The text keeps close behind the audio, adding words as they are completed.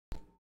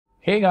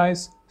Hey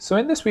guys, so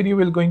in this video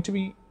we're going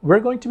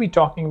to be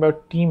talking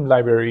about theme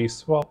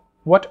libraries. Well,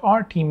 what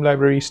are theme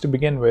libraries to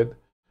begin with?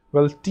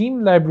 Well,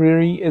 theme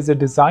library is a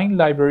design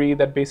library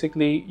that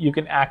basically you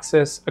can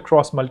access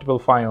across multiple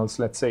files,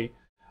 let's say.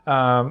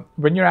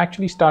 When you're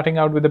actually starting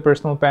out with a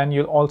personal pen,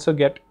 you'll also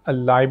get a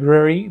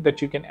library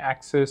that you can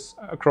access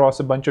across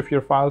a bunch of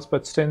your files,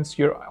 but since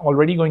you're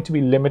already going to be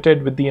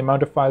limited with the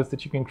amount of files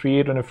that you can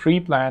create on a free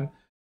plan,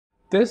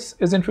 this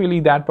isn't really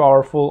that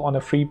powerful on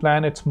a free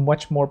plan. It's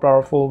much more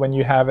powerful when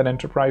you have an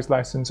enterprise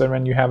license or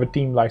when you have a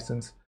team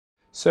license.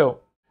 So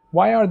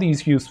why are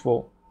these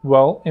useful?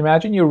 Well,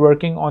 imagine you're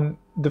working on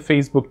the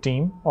Facebook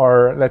team,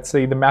 or let's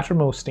say the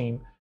Mattermost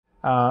team.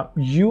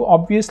 You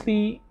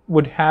obviously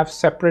would have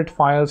separate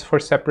files for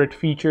separate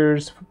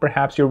features.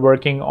 Perhaps you're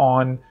working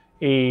on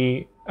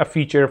a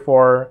feature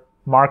for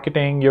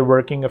marketing, you're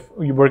working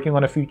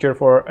on a feature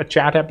for a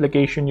chat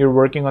application, you're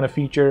working on a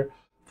feature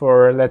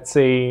for, let's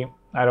say,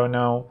 I don't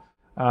know,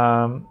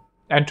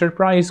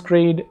 enterprise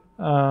grade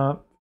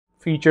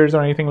features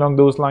or anything along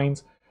those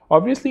lines.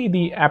 Obviously,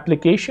 the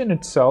application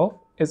itself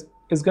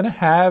is going to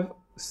have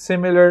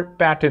similar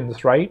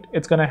patterns, right?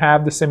 It's going to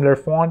have the similar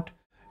font.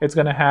 It's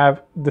going to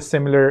have the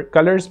similar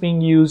colors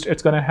being used.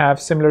 It's going to have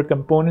similar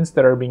components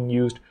that are being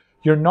used.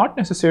 You're not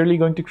necessarily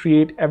going to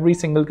create every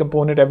single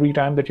component every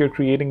time that you're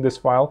creating this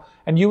file.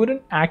 And you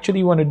wouldn't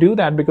actually want to do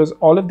that because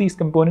all of these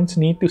components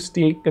need to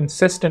stay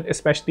consistent,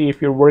 especially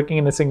if you're working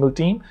in a single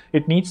team.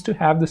 It needs to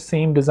have the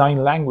same design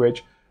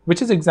language,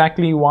 which is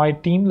exactly why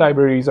team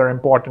libraries are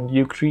important.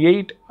 You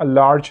create a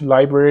large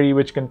library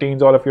which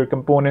contains all of your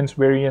components,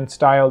 variants,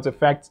 styles,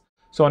 effects,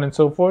 so on and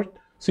so forth.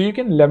 So you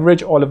can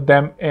leverage all of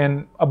them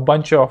in a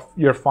bunch of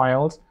your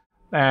files,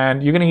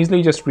 and you can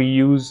easily just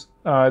reuse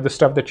the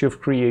stuff that you've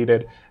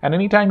created. And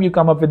anytime you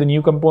come up with a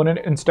new component,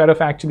 instead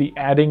of actually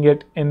adding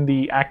it in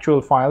the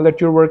actual file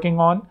that you're working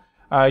on,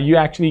 you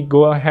actually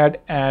go ahead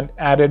and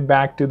add it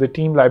back to the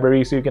team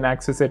library so you can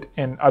access it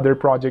in other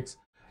projects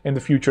in the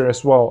future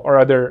as well, or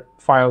other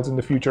files in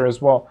the future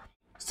as well.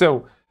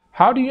 So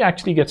how do you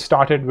actually get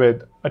started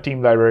with a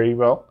team library?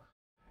 Well,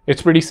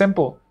 it's pretty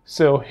simple.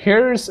 So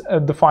here's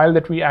the file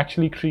that we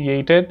actually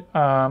created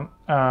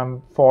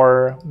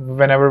for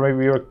whenever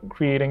we were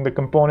creating the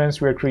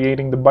components, we were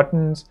creating the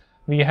buttons.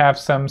 We have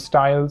some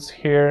styles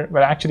here,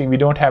 but actually we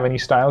don't have any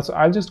styles. So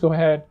I'll just go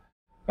ahead,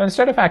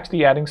 instead of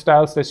actually adding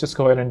styles, let's just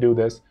go ahead and do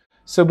this.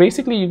 So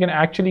basically you can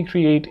actually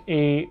create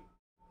a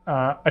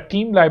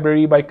team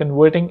library by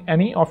converting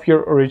any of your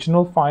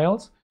original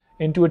files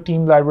into a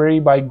team library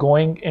by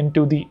going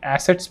into the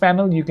assets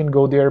panel. You can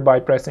go there by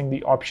pressing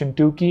the option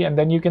 2 key, and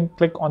then you can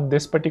click on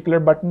this particular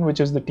button,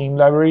 which is the team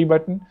library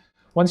button.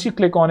 Once you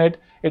click on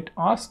it, it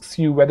asks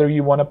you whether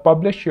you want to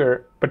publish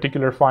your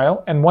particular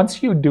file. And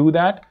once you do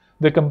that,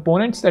 the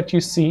components that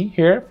you see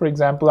here, for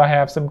example, I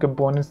have some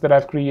components that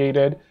I've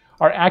created,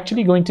 are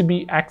actually going to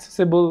be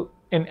accessible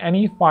in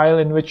any file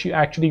in which you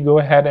actually go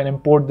ahead and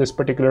import this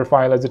particular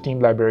file as a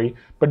team library.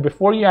 But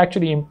before you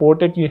actually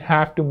import it, you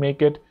have to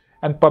make it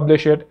and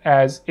publish it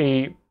as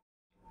a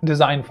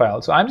design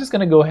file. So I'm just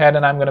going to go ahead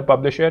and I'm going to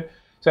publish it.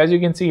 So as you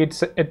can see,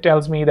 it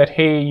tells me that,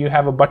 hey, you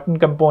have a button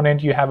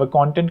component, you have a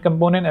content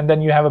component, and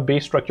then you have a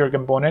base structure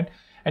component,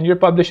 and you're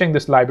publishing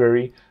this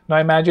library. Now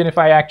imagine if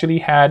I actually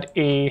had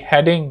a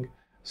heading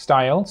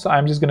style. So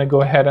I'm just going to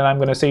go ahead and I'm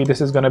going to say this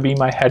is going to be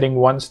my heading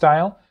 1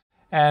 style,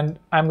 and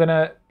I'm going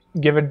to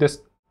give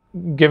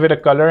it a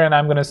color, and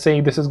I'm going to say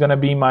this is going to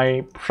be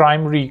my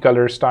primary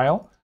color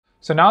style.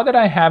 So now that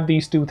I have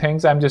these two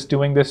things, I'm just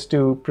doing this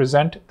to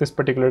present this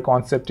particular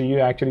concept to you.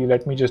 Actually,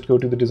 let me just go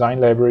to the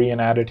design library and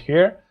add it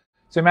here.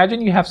 So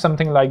imagine you have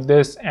something like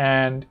this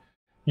and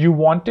you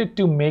wanted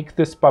to make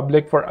this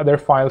public for other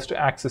files to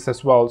access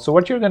as well. So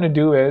what you're going to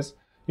do is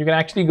you can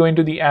actually go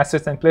into the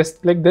assets and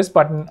click this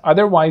button.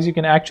 Otherwise, you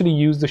can actually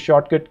use the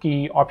shortcut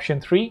key option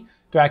 3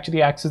 to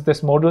actually access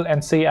this modal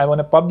and say, I want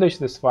to publish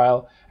this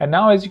file. And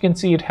now, as you can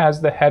see, it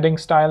has the heading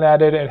style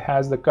added, it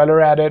has the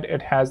color added,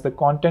 it has the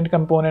content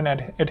component,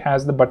 and it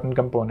has the button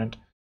component.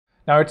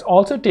 Now it's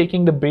also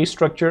taking the base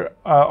structure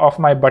of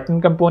my button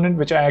component,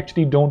 which I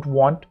actually don't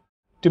want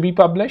to be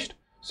published.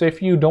 So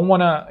if you don't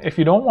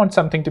want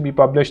something to be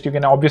published, you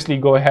can obviously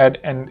go ahead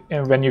and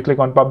when you click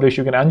on publish,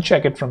 you can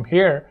uncheck it from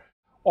here.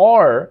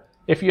 Or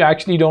if you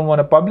actually don't want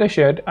to publish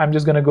it, I'm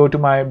just going to go to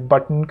my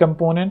button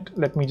component.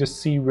 Let me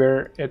just see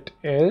where it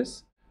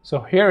is. So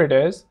here it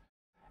is.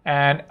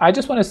 And I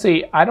just want to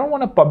say, I don't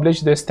want to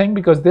publish this thing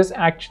because this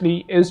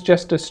actually is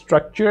just a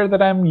structure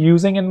that I'm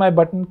using in my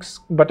button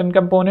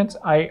components.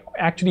 I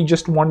actually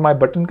just want my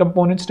button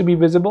components to be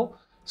visible.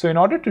 So in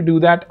order to do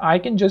that, I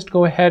can just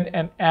go ahead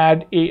and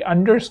add a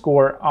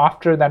underscore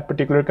after that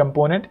particular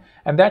component.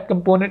 And that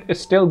component is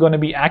still going to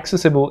be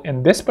accessible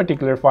in this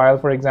particular file.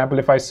 For example,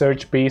 if I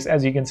search base,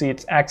 as you can see,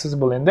 it's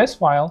accessible in this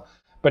file.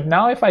 But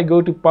now if I go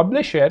to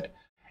publish it,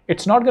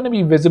 it's not going to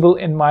be visible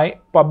in my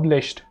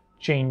published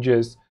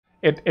changes.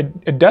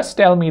 It does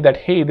tell me that,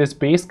 hey, this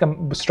base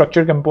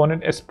structure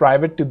component is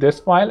private to this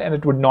file and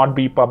it would not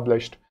be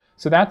published.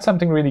 So that's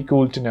something really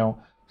cool to know.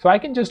 So I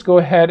can just go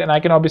ahead and I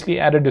can obviously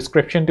add a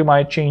description to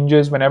my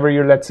changes whenever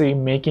you're, let's say,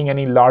 making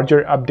any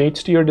larger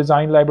updates to your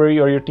design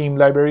library or your team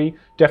library.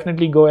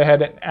 Definitely go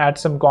ahead and add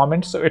some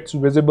comments so it's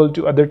visible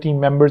to other team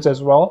members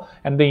as well,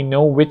 and they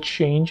know which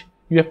change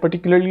you have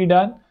particularly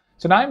done.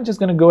 So now I'm just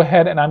going to go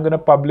ahead and I'm going to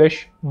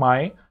publish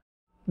my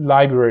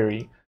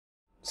library.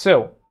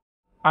 So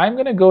I'm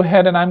going to go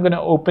ahead and I'm going to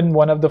open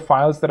one of the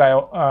files that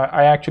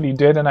I actually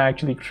did and I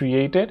actually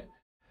created.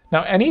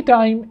 Now,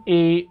 anytime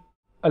a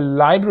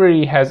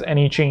library has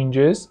any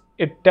changes,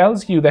 it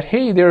tells you that,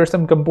 hey, there are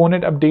some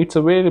component updates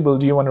available.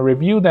 Do you want to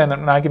review them?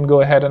 And I can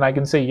go ahead and I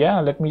can say, yeah,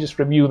 let me just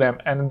review them.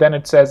 And then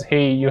it says,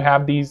 hey, you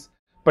have these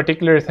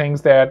particular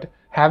things that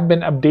have been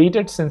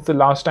updated since the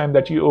last time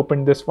that you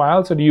opened this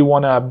file. So do you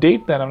want to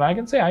update them? And I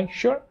can say,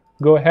 sure,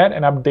 go ahead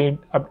and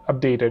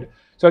update it.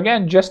 So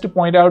again, just to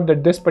point out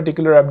that this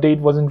particular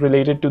update wasn't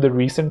related to the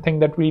recent thing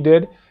that we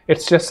did.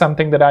 It's just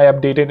something that I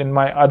updated in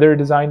my other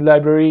design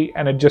library,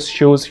 and it just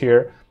shows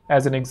here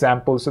as an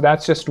example. So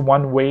that's just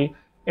one way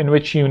in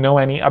which you know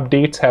any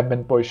updates have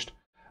been pushed.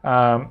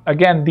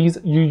 Again,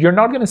 you're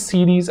not going to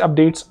see these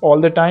updates all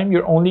the time.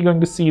 You're only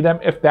going to see them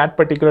if that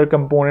particular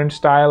component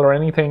style or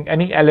anything,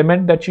 any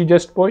element that you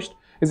just pushed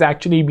is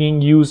actually being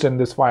used in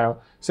this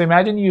file. So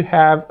imagine you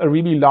have a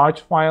really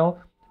large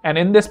file, and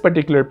in this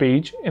particular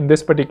page,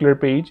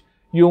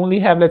 you only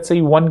have, let's say,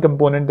 one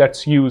component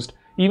that's used.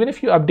 Even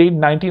if you update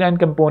 99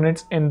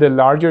 components in the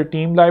larger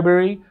team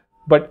library,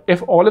 but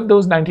if all of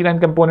those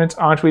 99 components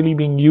aren't really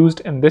being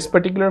used in this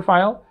particular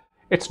file,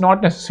 it's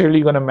not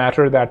necessarily going to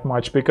matter that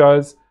much,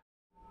 because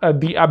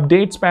the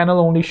updates panel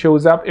only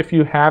shows up if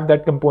you have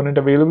that component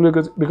available,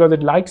 because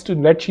it likes to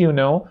let you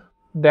know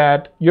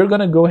that you're going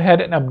to go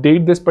ahead and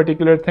update this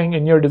particular thing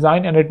in your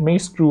design and it may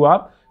screw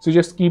up. So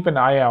just keep an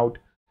eye out.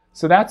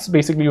 So that's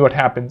basically what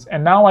happens.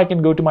 And now I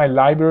can go to my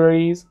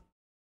libraries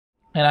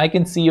and I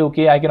can see,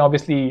 okay, I can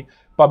obviously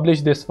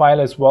publish this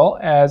file as well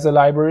as a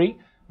library.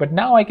 But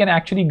now I can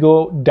actually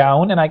go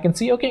down and I can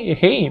see, okay,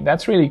 hey,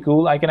 that's really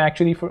cool. I can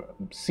actually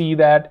see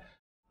that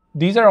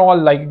these are all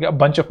like a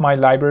bunch of my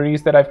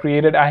libraries that I've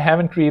created. I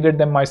haven't created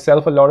them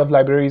myself. A lot of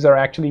libraries are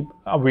actually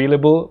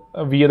available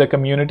via the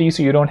community,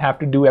 so you don't have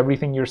to do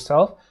everything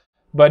yourself.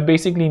 But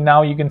basically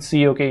now you can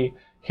see, okay,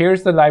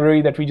 here's the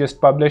library that we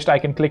just published. I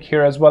can click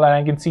here as well and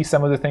I can see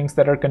some of the things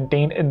that are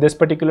contained in this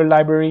particular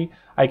library.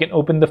 I can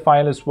open the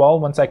file as well.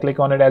 Once I click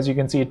on it, as you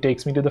can see, it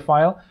takes me to the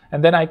file,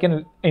 and then I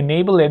can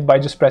enable it by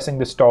just pressing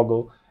this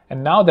toggle.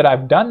 And now that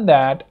I've done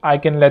that, I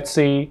can, let's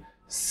say,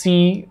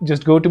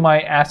 just go to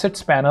my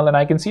assets panel and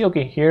I can see,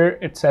 okay, here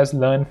it says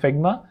Learn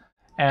Figma,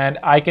 and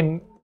I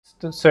can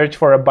search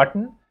for a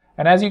button.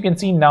 And as you can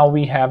see, now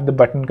we have the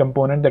button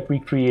component that we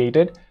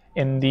created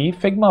in the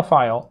Figma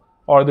file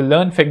or the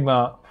Learn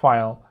Figma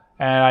file.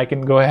 And I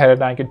can go ahead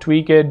and I can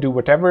tweak it, do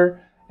whatever.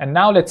 And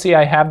now let's say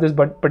I have this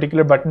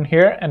particular button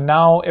here. And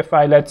now if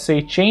I, let's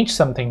say, change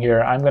something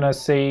here, I'm going to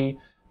say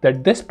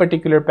that this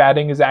particular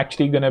padding is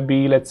actually going to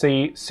be, let's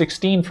say,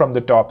 16 from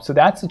the top. So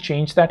that's the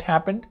change that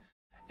happened.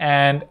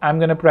 And I'm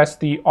going to press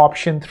the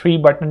option 3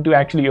 button to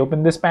actually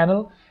open this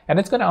panel. And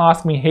it's going to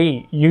ask me,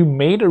 hey, you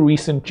made a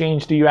recent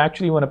change. Do you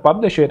actually want to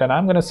publish it? And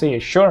I'm going to say,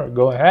 sure,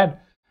 go ahead.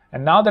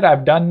 And now that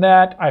I've done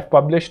that, I've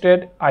published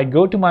it. I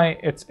go to my,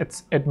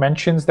 it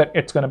mentions that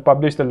it's going to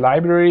publish the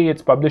library.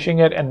 It's publishing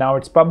it, and now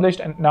it's published.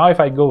 And now if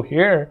I go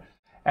here,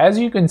 as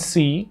you can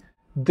see,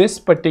 this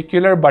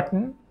particular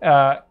button,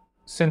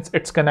 since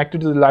it's connected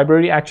to the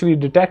library, actually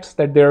detects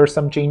that there are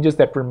some changes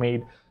that were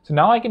made. So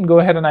now I can go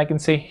ahead and I can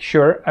say,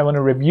 sure, I want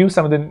to review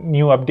some of the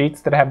new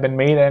updates that have been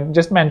made, and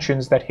just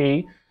mentions that,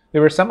 hey,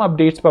 there were some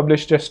updates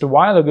published just a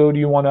while ago. Do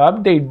you want to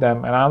update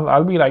them? And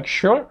I'll be like,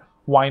 sure,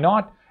 why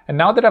not? And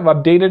now that I've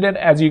updated it,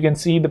 as you can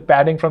see, the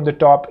padding from the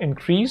top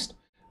increased,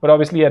 but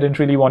obviously I didn't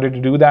really wanted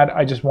to do that.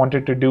 I just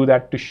wanted to do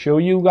that to show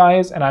you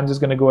guys. And I'm just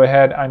going to go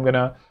ahead. I'm going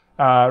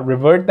to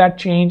revert that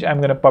change. I'm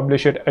going to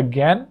publish it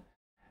again.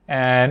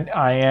 And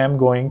I am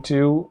going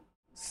to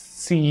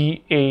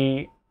see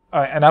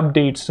an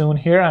update soon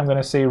here. I'm going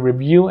to say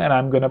review, and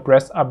I'm going to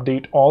press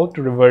update all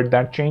to revert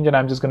that change. And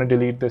I'm just going to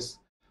delete this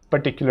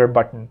particular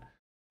button.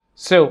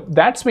 So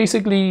that's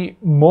basically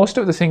most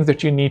of the things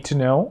that you need to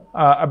know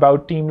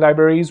about team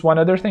libraries. One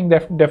other thing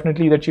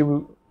definitely that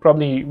you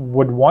probably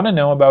would want to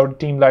know about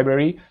team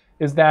library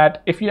is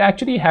that if you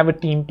actually have a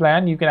team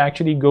plan, you can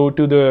actually go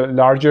to the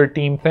larger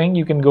team thing.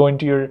 You can go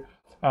into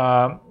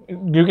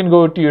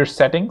your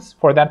settings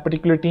for that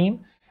particular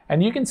team,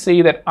 and you can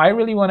say that I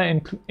really want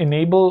to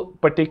enable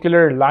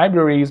particular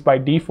libraries by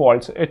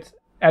default. So it's,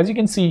 as you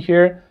can see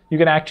here, you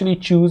can actually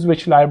choose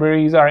which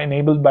libraries are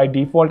enabled by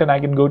default, and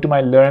I can go to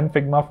my Learn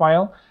Figma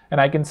file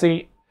and I can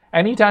say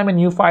anytime a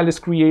new file is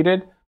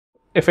created,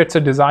 if it's a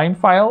design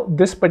file,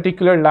 this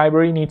particular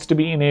library needs to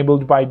be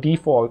enabled by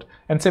default.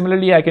 And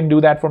similarly, I can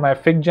do that for my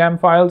FigJam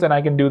files, and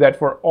I can do that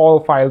for all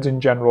files in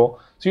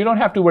general. So you don't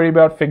have to worry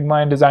about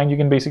Figma and design. You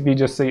can basically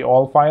just say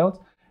all files.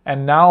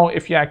 And now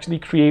if you actually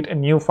create a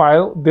new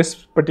file, this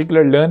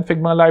particular Learn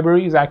Figma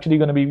library is actually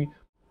going to be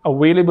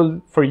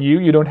available for you.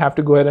 You don't have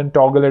to go ahead and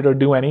toggle it or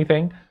do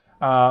anything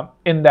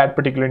in that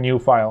particular new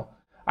file.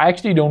 I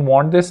actually don't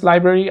want this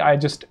library. I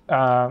just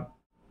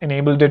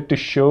enabled it to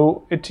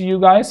show it to you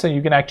guys. So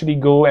you can actually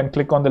go and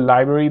click on the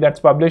library that's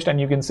published, and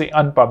you can say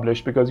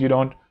unpublished because you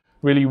don't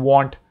really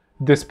want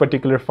this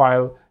particular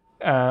file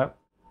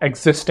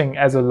existing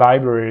as a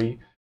library.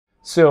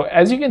 So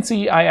as you can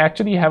see, I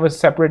actually have a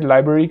separate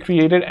library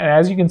created, and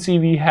as you can see,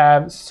 we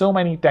have so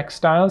many text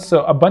styles.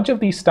 So a bunch of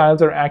these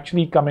styles are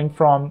actually coming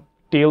from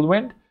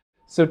Tailwind.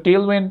 So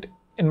Tailwind,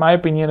 in my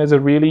opinion, is a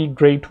really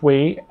great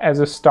way as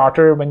a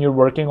starter when you're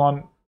working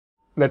on,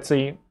 let's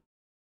say,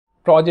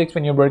 projects,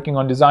 when you're working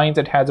on designs.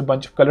 It has a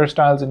bunch of color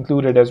styles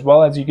included as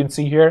well, as you can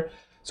see here.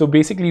 So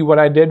basically what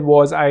I did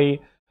was I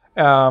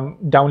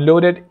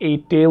downloaded a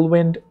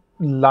Tailwind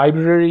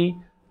library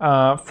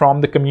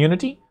from the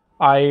community.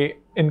 I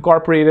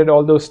incorporated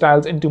all those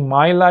styles into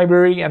my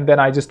library, and then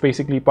I just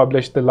basically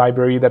published the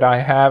library that I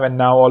have, and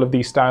now all of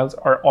these styles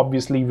are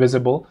obviously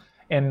visible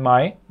in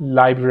my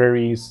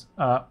libraries,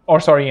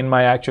 in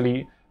my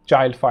actually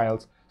child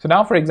files. So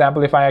now, for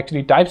example, if I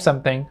actually type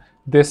something,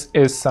 this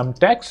is some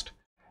text.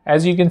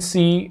 As you can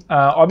see,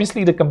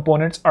 obviously the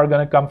components are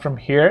going to come from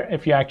here.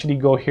 If you actually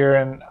go here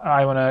and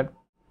I want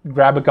to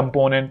grab a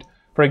component,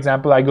 for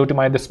example, I go to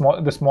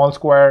the small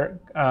square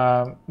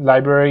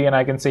library, and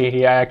I can say,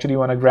 hey, I actually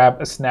want to grab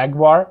a snack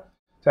bar.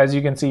 So as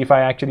you can see, if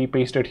I actually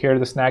paste it here,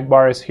 the snack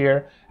bar is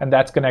here, and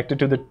that's connected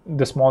to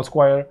the small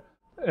square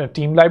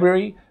team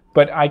library.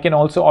 But I can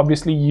also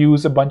obviously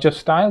use a bunch of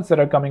styles that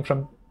are coming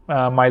from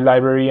my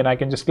library, and I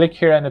can just click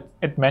here, and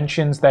it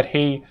mentions that,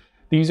 hey,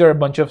 these are a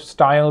bunch of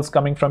styles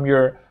coming from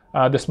your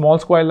the small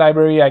square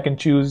library. I can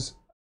choose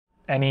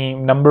any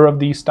number of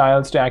these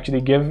styles to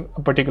actually give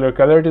a particular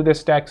color to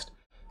this text.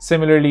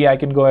 Similarly, I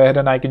can go ahead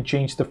and I can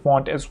change the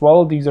font as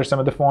well. These are some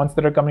of the fonts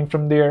that are coming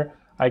from there.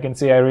 I can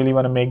say I really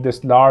want to make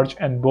this large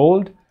and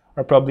bold,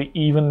 or probably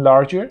even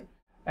larger.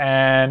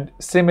 And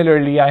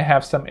similarly, I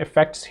have some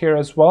effects here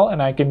as well,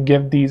 and I can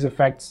give these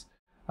effects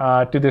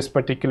to this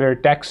particular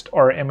text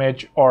or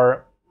image,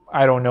 or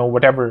I don't know,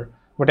 whatever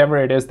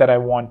it is that I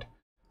want.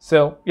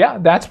 So yeah,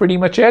 that's pretty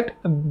much it.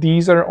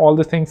 These are all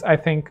the things I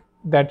think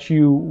that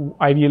you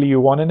ideally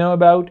want to know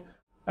about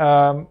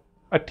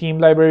a team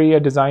library, a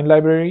design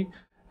library,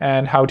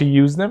 and how to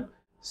use them.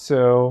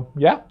 So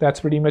yeah,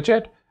 that's pretty much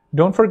it.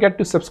 Don't forget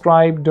to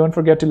subscribe. Don't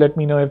forget to let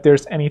me know if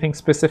there's anything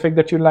specific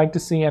that you'd like to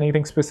see,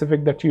 anything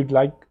specific that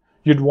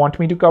you'd want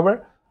me to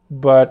cover.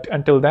 But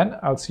until then,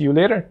 I'll see you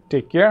later.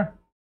 Take care.